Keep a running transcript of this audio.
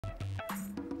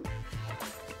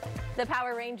The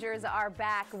Power Rangers are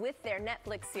back with their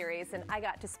Netflix series, and I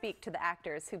got to speak to the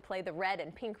actors who play the Red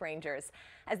and Pink Rangers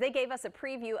as they gave us a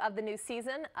preview of the new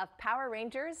season of Power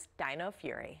Rangers Dino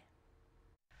Fury.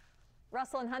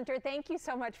 Russell and Hunter, thank you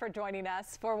so much for joining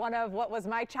us for one of what was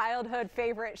my childhood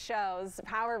favorite shows,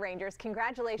 Power Rangers.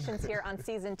 Congratulations here on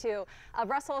season 2.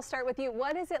 Russell, I'll start with you.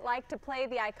 What is it like to play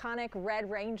the iconic Red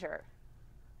Ranger?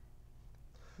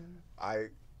 I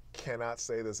cannot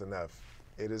say this enough.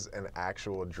 It is an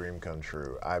actual dream come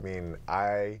true. I mean,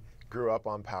 I grew up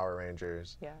on Power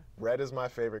Rangers. Yeah. Red is my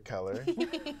favorite color.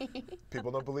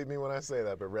 People don't believe me when I say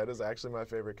that, but red is actually my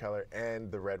favorite color, and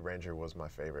the Red Ranger was my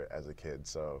favorite as a kid.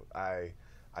 So I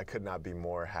could not be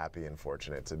more happy and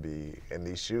fortunate to be in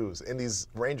these shoes, in these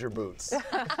Ranger boots.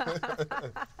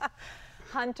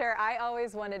 Hunter, I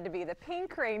always wanted to be the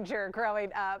Pink Ranger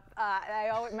growing up.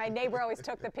 My neighbor always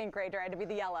took the Pink Ranger. I had to be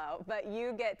the yellow, but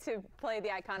you get to play the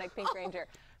iconic Pink Ranger.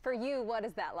 For you, what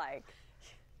is that like?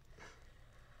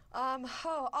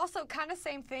 Also kind of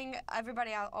same thing.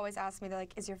 Everybody always asks me, they're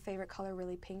like, is your favorite color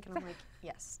really pink? And I'm like,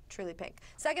 yes, truly pink.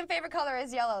 Second favorite color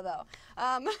is yellow though.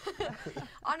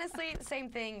 Honestly, same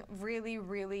thing, really,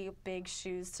 really big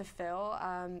shoes to fill.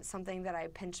 Something that I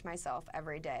pinch myself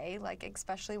every day, like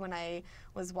especially when I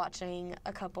was watching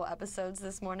a couple episodes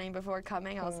this morning before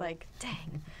coming, I was like,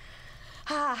 dang.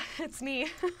 It's me.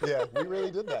 Yeah, we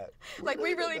really did that.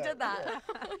 We really did that.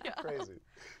 Yeah. Yeah. Crazy.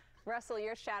 Russell,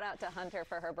 your shout out to Hunter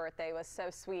for her birthday was so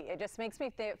sweet. It just makes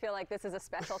me feel like this is a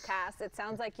special cast. It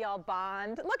sounds like y'all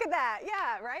bond. Look at that.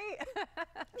 Yeah, right?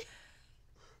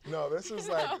 No, this is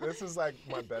like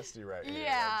my bestie right here.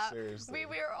 Yeah, like, seriously.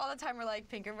 We were all the time. We're like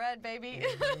pink and red, baby.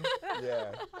 Mm-hmm.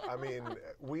 Yeah, I mean,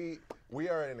 we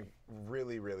are in a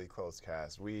really, really close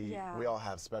cast. We all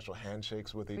have special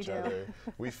handshakes with each other.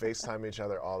 We FaceTime each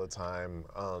other all the time.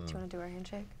 Do you want to do our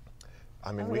handshake?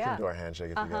 I mean, we can do our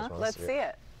handshake if you guys want Let's to see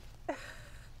it.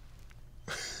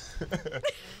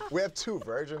 We have two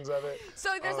versions of it. So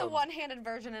there's a one-handed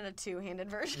version and a two-handed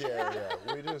version. Yeah.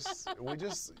 We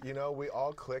just, you know, we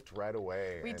all clicked right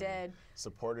away. We did.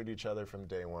 Supported each other from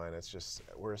day one. It's just,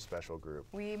 we're a special group.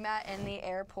 We met in the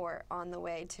airport on the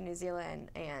way to New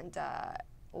Zealand, and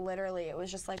literally it was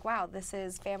just like, wow, this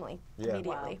is family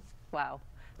immediately. Wow.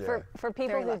 Yeah. For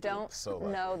people who don't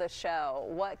know the show,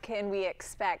 what can we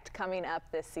expect coming up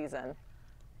this season?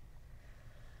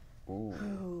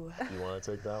 Ooh. You want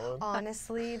to take that one?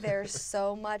 Honestly, there's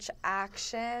so much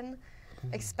action,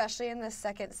 especially in the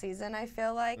second season, I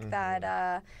feel like,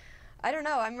 that, I don't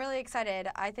know, I'm really excited.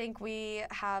 I think we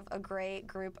have a great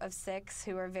group of 6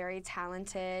 who are very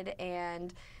talented,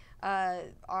 and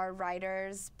our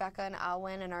writers, Becca and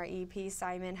Alwyn, and our EP,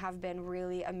 Simon, have been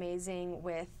really amazing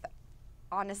with,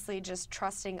 honestly, just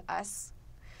trusting us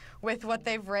with what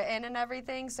they've written and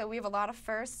everything. So we have a lot of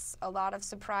firsts, a lot of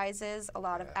surprises, a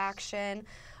lot of action,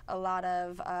 a lot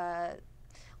of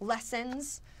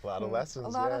lessons. A lot of lessons, A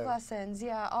lot of lessons,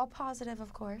 yeah. All positive,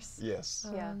 of course. Yes.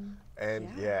 And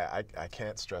I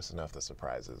can't stress enough the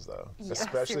surprises, though. Yeah,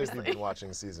 especially if you've been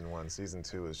watching season 1. Season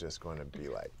 2 is just going to be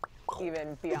like...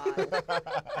 Even beyond.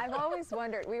 I've always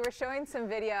wondered, we were showing some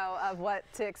video of what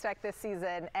to expect this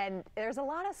season, and there's a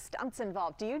lot of stunts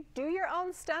involved. Do you do your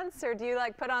own stunts, or do you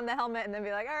like put on the helmet and then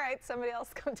be like, all right, somebody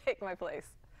else come take my place?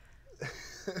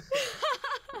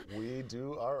 We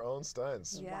do our own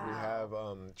stunts. Yeah. We have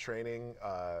training,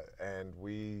 and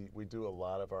we do a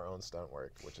lot of our own stunt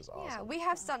work, which is awesome. Yeah, we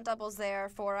have stunt doubles there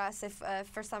for us if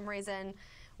for some reason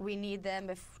we need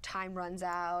them, if time runs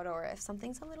out or if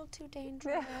something's a little too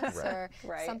dangerous or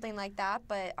something like that.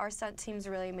 But our stunt team's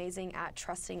really amazing at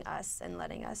trusting us and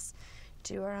letting us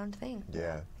do our own thing.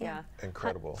 Yeah.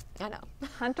 Incredible. I know.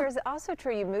 Hunter, is it also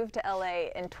true you moved to LA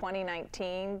in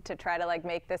 2019 to try to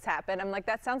make this happen? I'm like,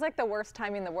 that sounds like the worst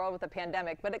timing in the world with the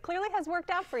pandemic, but it clearly has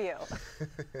worked out for you.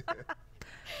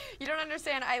 You don't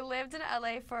understand. I lived in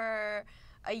LA for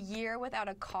a year without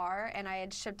a car, and I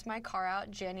had shipped my car out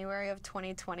January of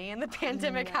 2020, and the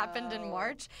pandemic happened in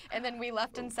March, and then we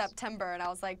left in September, and I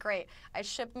was like, great. I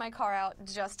shipped my car out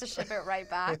just to ship it right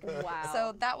back. Wow.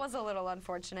 So that was a little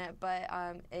unfortunate, but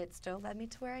it still led me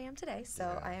to where I am today,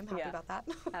 so I am happy about that.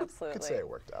 Absolutely. Could say it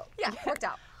worked out. Yeah, worked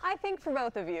out. I think for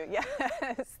both of you, yes.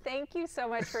 Thank you so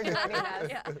much for joining us.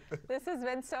 This has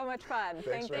been so much fun.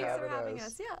 Thanks for having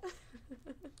us. Yeah.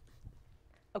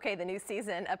 Okay, the new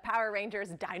season of Power Rangers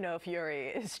Dino Fury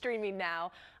is streaming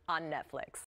now on Netflix.